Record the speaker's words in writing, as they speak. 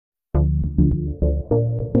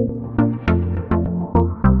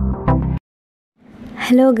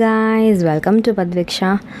Hello guys, welcome to Padviksha.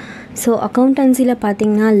 So accountancy la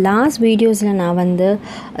pathina last videos la na vandu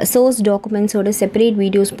source documents oda separate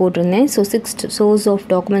videos potrundhen. So 6 source of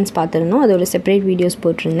documents paathirundom, adoda separate videos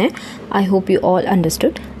potrundhen. I hope you all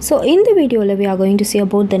understood. So in the video la we are going to see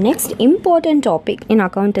about the next important topic in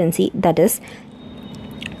accountancy, that is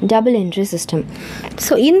double entry system.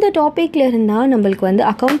 So in the topic la irundha namalku vandu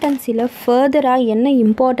accountancy la further enna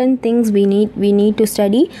important things we need to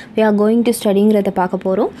study, we are going to study ingradha paaka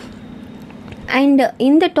porom. And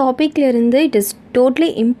in the topic la irundha it is totally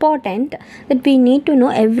important that we need to know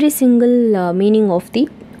every single meaning of the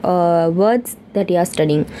words that you are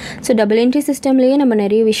studying. So double entry system லயே நம்ம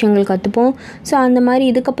நிறைய விஷயங்கள் கத்துப்போம். So அந்த மாதிரி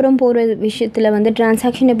இதுக்கப்புறம் போகிற விஷயத்தில் வந்து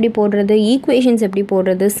டிரான்சாக்ஷன் எப்படி போடுறது, ஈக்குவேஷன்ஸ் எப்படி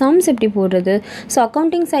போடுறது, சம்ஸ் எப்படி போடுறது, ஸோ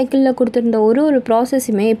அக்கௌண்டிங் சைக்கிளில் கொடுத்துருந்த ஒரு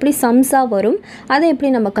ப்ராசஸுமே எப்படி சம்ஸாக வரும், அதை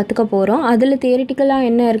எப்படி நம்ம கற்றுக்க போகிறோம், அதில் தியரிட்டிக்கலாக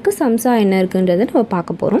என்ன இருக்குது, சம்ஸாக என்ன இருக்குன்றதை நம்ம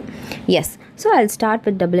பார்க்க போகிறோம். S, so I'll start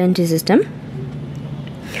with double entry system.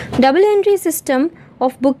 Double entry system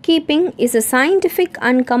of bookkeeping is a scientific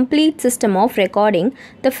and complete system of recording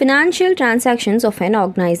the financial transactions of an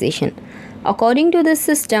organization. According to this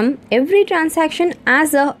system, every transaction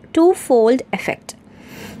has a twofold effect.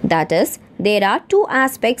 That is, there are two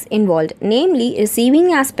aspects involved, namely receiving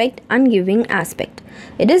aspect and giving aspect.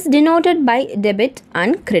 It is denoted by debit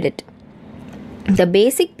and credit. The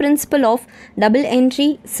basic principle of double entry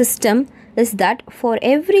system is that for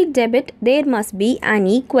every debit there must be an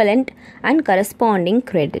equivalent and corresponding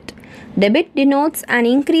credit. Debit denotes an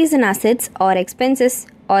increase in assets or expenses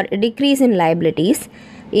or a decrease in liabilities,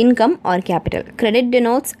 income or capital. Credit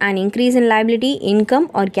denotes an increase in liability, income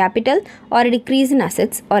or capital, or a decrease in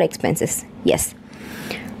assets or expenses. Yes.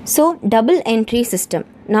 So double entry system.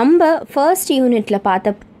 Number first unit la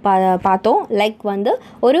பார்த்தோம். Like வந்து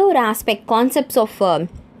ஒரு aspect concepts of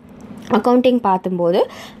accounting பார்க்கும்போது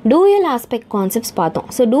dual aspect concepts பார்த்தோம்.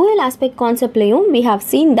 So dual aspect கான்செப்ட்லேயும் we have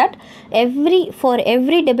seen that for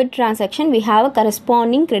every debit transaction we have a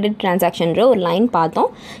corresponding credit transaction ஒரு line பார்த்தோம்.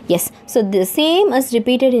 S, so the same is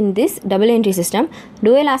repeated in this double entry system.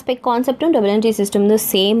 Dual aspect கான்செப்டும் double entry சிஸ்டமும்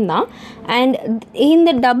same தான். And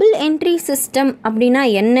இந்த double entry system அப்படின்னா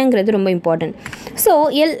என்னங்கிறது ரொம்ப important. So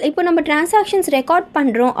இப்போ நம்ம transactions record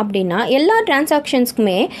பண்ணுறோம் அப்படின்னா எல்லா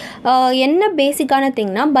டிரான்சாக்ஷன்ஸ்க்குமே என்ன பேசிக்கான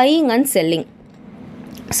திங்னா பையிங் அண்ட் செல்லிங்.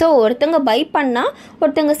 ஸோ ஒருத்தங்க பை பண்ணால்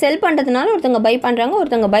ஒருத்தங்க செல் பண்ணுறதுனால ஒருத்தங்க பை பண்ணுறாங்க,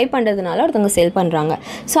 ஒருத்தங்க பை பண்ணுறதுனால ஒருத்தங்க செல் பண்ணுறாங்க.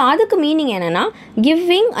 ஸோ அதுக்கு மீனிங் என்னென்னா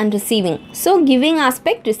giving and receiving. So giving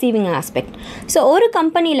aspect, receiving aspect. So ஒரு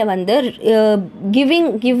கம்பெனியில் வந்து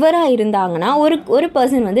கிவராக இருந்தாங்கன்னா ஒரு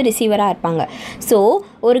பர்சன் வந்து ரிசீவராக இருப்பாங்க. ஸோ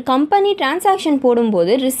ஒரு கம்பெனி டிரான்சாக்ஷன்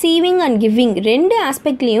போடும்போது ரிசீவிங் அண்ட் கிவிங் ரெண்டு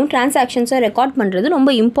ஆஸ்பெக்ட்லேயும் டிரான்சாக்ஷன்ஸை ரெக்கார்ட் பண்ணுறது ரொம்ப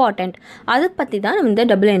இம்பார்ட்டண்ட். அதை பற்றி தான் இந்த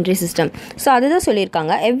டபுள் என்ட்ரி சிஸ்டம். ஸோ அதுதான்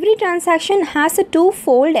சொல்லியிருக்காங்க, every transaction has a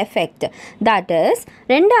two-fold effect. That is,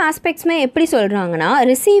 ரெண்டு ஆஸ்பெக்ட்ஸ்மே எப்படி சொல்கிறாங்கன்னா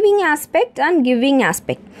receiving aspect and giving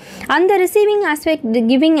aspect. அந்த ரிசீவிங் ஆஸ்பெக்ட்,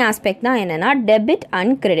 கிவிங் ஆஸ்பெக்ட் தான் என்னென்னா டெபிட்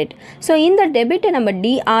அண்ட் கிரெடிட். ஸோ இந்த டெபிட்டை நம்ம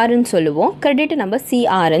டிஆர்ன்னு சொல்லுவோம், கிரெடிட்டை நம்ம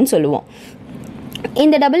சிஆர்ன்னு சொல்லுவோம்.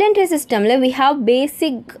 இந்த டபுள் என்ட்ரி சிஸ்டமில் வி ஹாவ்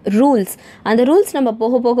பேசிக் ரூல்ஸ். அந்த ரூல்ஸ் நம்ம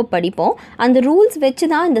போக போக படிப்போம். அந்த ரூல்ஸ் வச்சு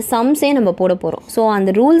தான் இந்த சம்ஸே நம்ம போட போகிறோம். ஸோ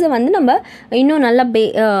அந்த ரூல்ஸை வந்து நம்ம இன்னும் நல்லா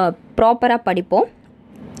ப்ராப்பராக படிப்போம்.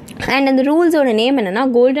 அண்ட் அந்த ரூல்ஸோட நேம் என்னென்னா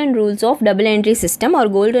golden rules of double entry system R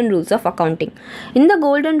golden rules of accounting. இந்த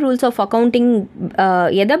கோல்டன் ரூல்ஸ் ஆஃப் அக்கௌண்டிங்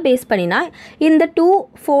எதை பேஸ் பண்ணினா இந்த டூ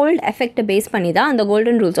ஃபோல்ட் எஃபெக்டை பேஸ் பண்ணி தான் அந்த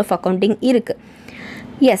கோல்டன் ரூல்ஸ் ஆஃப் அக்கௌண்டிங் இருக்குது.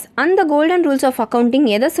 எஸ், அந்த கோல்டன் ரூல்ஸ் ஆஃப் அக்கௌண்டிங்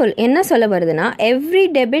என்ன சொல்ல வருதுன்னா every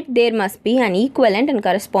debit there must be an equivalent and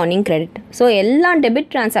corresponding credit. So எல்லா debit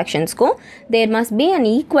டிரான்சாக்ஷன்ஸ்க்கும் there must be an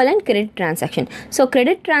equivalent credit transaction. So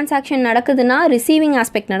credit transaction நடக்குதுன்னா receiving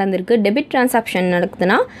aspect நடந்திருக்கு, debit transaction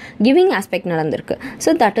நடக்குதுன்னா giving aspect நடந்திருக்கு.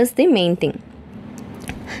 So that is the main thing.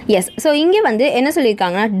 S, so இங்கே வந்து என்ன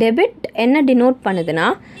சொல்லியிருக்காங்கன்னா debit என்ன டினோட் பண்ணுதுன்னா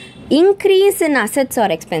increase in assets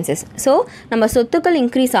R expenses. So நம்ம சொத்துக்கள்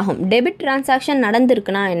இன்க்ரீஸ் ஆகும். டெபிட் டிரான்சாக்ஷன்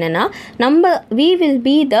நடந்திருக்குன்னா என்னென்னா we will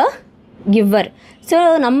be the giver. So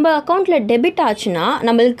நம்ம அக்கௌண்ட்டில் டெபிட் ஆச்சுன்னா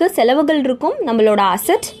நம்மளுக்கு செலவுகள் இருக்கும், நம்மளோட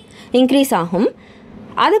அசெட் இன்க்ரீஸ் ஆகும்.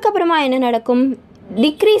 அதுக்கப்புறமா என்ன நடக்கும்,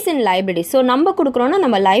 டிக்ரீஸ் இன் லைபிலிட்டிஸ். ஸோ நம்ம கொடுக்குறோன்னா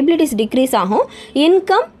நம்ம லைபிலிட்டிஸ் டிக்ரீஸ் ஆகும்,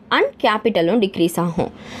 இன்கம் அண்ட் கேபிட்டலும் டிக்ரீஸ்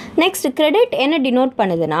ஆகும். நெக்ஸ்ட் கிரெடிட் என்ன டினோட்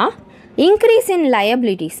பண்ணுதுன்னா இன்க்ரீஸ் இன்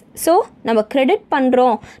லயபிலிட்டிஸ். ஸோ நம்ம கிரெடிட்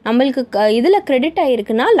பண்ணுறோம், நம்மளுக்கு இதில் கிரெடிட்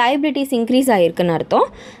ஆகிருக்குன்னா லைபிலிட்டிஸ் இன்க்ரீஸ் ஆகிருக்குன்னு அர்த்தம்.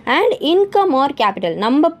 அண்ட் இன்கம் ஆர் கேபிட்டல்,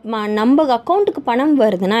 நம்ம அக்கௌண்ட்டுக்கு பணம்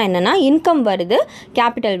வருதுன்னா என்னென்னா இன்கம் வருது,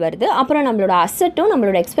 கேபிட்டல் வருது, அப்புறம் நம்மளோட அசட்டும்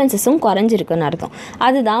நம்மளோட எக்ஸ்பென்சஸும் குறைஞ்சிருக்குன்னு அர்த்தம்.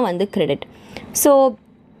 அதுதான் வந்து கிரெடிட். ஸோ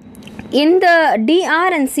இந்த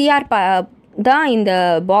டிஆர் அண்ட் சிஆர் தான் இந்த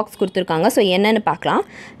பாக்ஸ் கொடுத்துருக்காங்க. ஸோ என்னென்னு பார்க்கலாம்.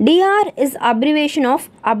 TR is abbreviation of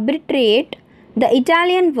arbitrate the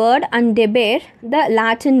Italian word, and debere, the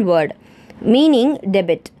Latin word, meaning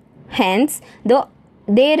debit. Hence, though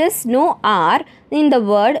there is no R in the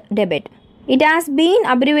word debit, it has been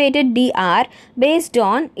abbreviated DR based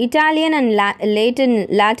on Italian and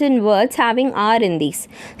Latin words having R in these.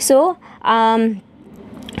 So,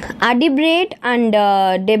 adibret and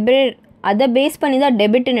debere அதை base பண்ணி தான்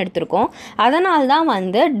டெபிட்னு எடுத்திருக்கோம். அதனால தான்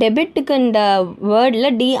வந்து டெபிட்டுக்குன்ற வேர்டில்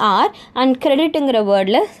TR and கிரெடிட்டுங்கிற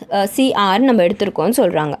வேர்டில் CR நம்ம எடுத்திருக்கோம்னு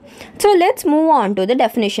சொல்கிறாங்க. So let's move on to the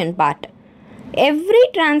definition part. Every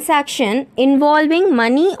transaction involving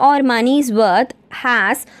money or money's worth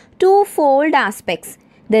has twofold aspects: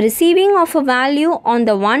 the receiving of a value on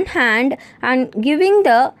the one hand and giving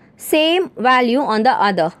the same value on the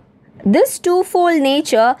other. This twofold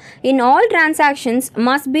nature in all transactions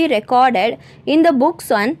must be recorded in the books,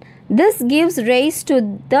 and this gives rise to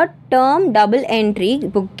the term double entry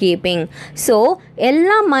bookkeeping. So,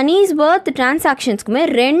 எல்லா Mani's worth டிரான்சாக்ஷன்ஸ்க்குமே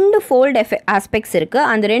ரெண்டு fold aspects இருக்குது.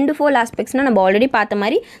 அந்த ரெண்டு fold ஆஸ்பெக்ட்ஸ்னால் நம்ம already பார்த்த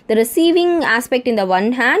மாதிரி த receiving aspect in the one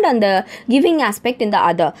hand and the giving aspect in the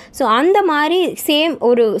other. So அந்த மாதிரி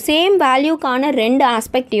சேம் வேல்யூக்கான ரெண்டு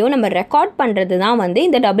ஆஸ்பெக்டையும் நம்ம ரெக்கார்ட் பண்ணுறது தான் வந்து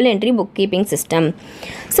இந்த double entry book keeping system.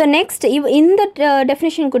 So next இந்த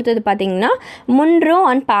டெஃபினேஷன் கொடுத்தது பார்த்தீங்கன்னா முன்ரோ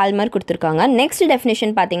அண்ட் பால்மர் கொடுத்துருக்காங்க. நெக்ஸ்ட்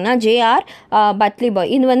டெஃபினேஷன் பார்த்தீங்கன்னா ஜேஆர்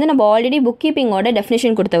பட்லிபாய். இது வந்து நம்ம ஆல்ரெடி புக் கீப்பிங்கோட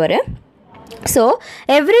டெஃபினேஷன் கொடுத்தவர். So,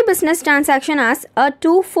 every business transaction has a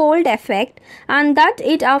twofold effect, and that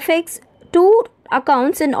it affects two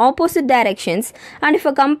accounts in opposite directions, and if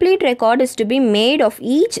a complete record is to be made of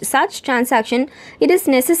each such transaction, it is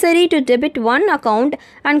necessary to debit one account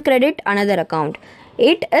and credit another account.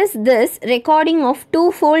 It is this recording of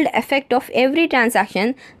twofold effect of every transaction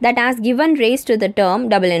that has given rise to the term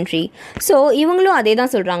double entry. So, இவங்களும் அதே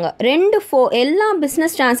தான் சொல்கிறாங்க. எல்லா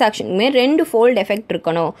business டிரான்சாக்ஷனுமே ரெண்டு fold effect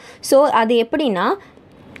இருக்கணும். So அது எப்படின்னா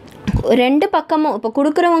ரெண்டு பக்கமும் இப்போ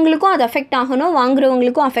கொடுக்குறவங்களுக்கும் அது அஃபெக்ட் ஆகணும்,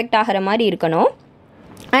 வாங்குறவங்களுக்கும் அஃபெக்ட் ஆகிற மாதிரி இருக்கணும்.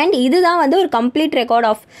 அண்ட் இதுதான் வந்து ஒரு கம்ப்ளீட் ரெக்கார்ட்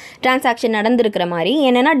ஆஃப் டிரான்சாக்ஷன் நடந்திருக்கிற மாதிரி.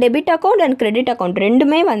 என்னென்னா debit account and credit account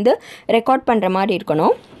ரெண்டுமே வந்து ரெக்கார்ட் பண்ணுற மாதிரி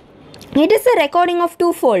இருக்கணும். It is a recording of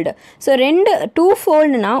டூஃபோல்டு. So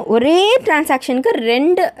டூஃபோல்டுனா ஒரே டிரான்சாக்ஷனுக்கு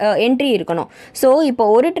ரெண்டு என்ட்ரி இருக்கணும். ஸோ இப்போ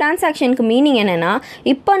ஒரு டிரான்சாக்ஷனுக்கு மீனிங் என்னென்னா,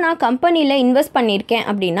 இப்போ நான் கம்பெனியில் இன்வெஸ்ட் பண்ணியிருக்கேன்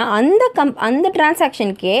அப்படின்னா அந்த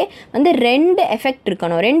டிரான்சாக்ஷனுக்கே வந்து ரெண்டு எஃபெக்ட்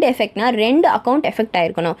இருக்கணும். ரெண்டு எஃபெக்ட்னா ரெண்டு account effect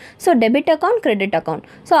ஆகிருக்கணும். So debit account, credit account.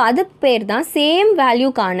 So அதுக்கு பேர் தான் சேம்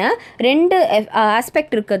வேல்யூக்கான ரெண்டு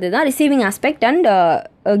ஆஸ்பெக்ட் இருக்கிறது தான் receiving aspect and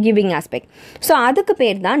giving aspect. So அதுக்கு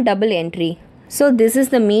பேர் தான் double entry. So, this is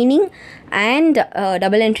the meaning and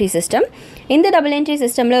double entry system. இந்த double entry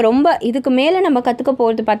systemல ரொம்ப இதுக்கு மேலே நம்ம கற்றுக்க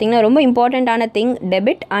போகிறது பார்த்திங்கன்னா ரொம்ப இம்பார்ட்டண்ட்டான thing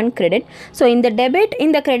debit and credit. So இந்த டெபிட்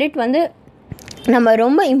இந்த கிரெடிட் வந்து நம்ம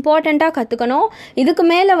ரொம்ப இம்பார்ட்டண்ட்டாக கற்றுக்கணும். இதுக்கு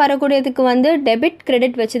மேலே வரக்கூடியதுக்கு வந்து டெபிட்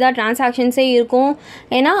கிரெடிட் வச்சு தான் டிரான்சாக்ஷன்ஸே இருக்கும்.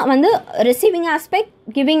 ஏன்னா வந்து ரிசீவிங் ஆஸ்பெக்ட்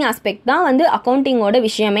கிவிங் ஆஸ்பெக்ட் தான் வந்து அக்கௌண்டிங்கோட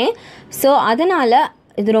விஷயமே. ஸோ அதனால்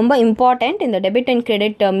இது ரொம்ப இம்பார்ட்டண்ட் இந்த டெபிட் அண்ட்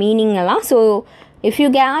கிரெடிட் மீனிங் எல்லாம். So if you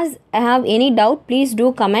guys have any doubt, please do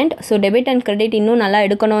comment. So debit and credit இன்னும் நல்லா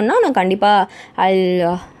எடுக்கணும்னா நான் கண்டிப்பாக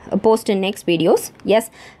I'll post in next videos. Yes,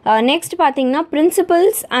 next பார்த்தீங்கன்னா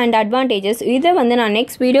principles and advantages இதை வந்து நான்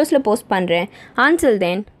next videosல post பண்ணுறேன். Until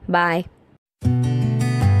then, bye.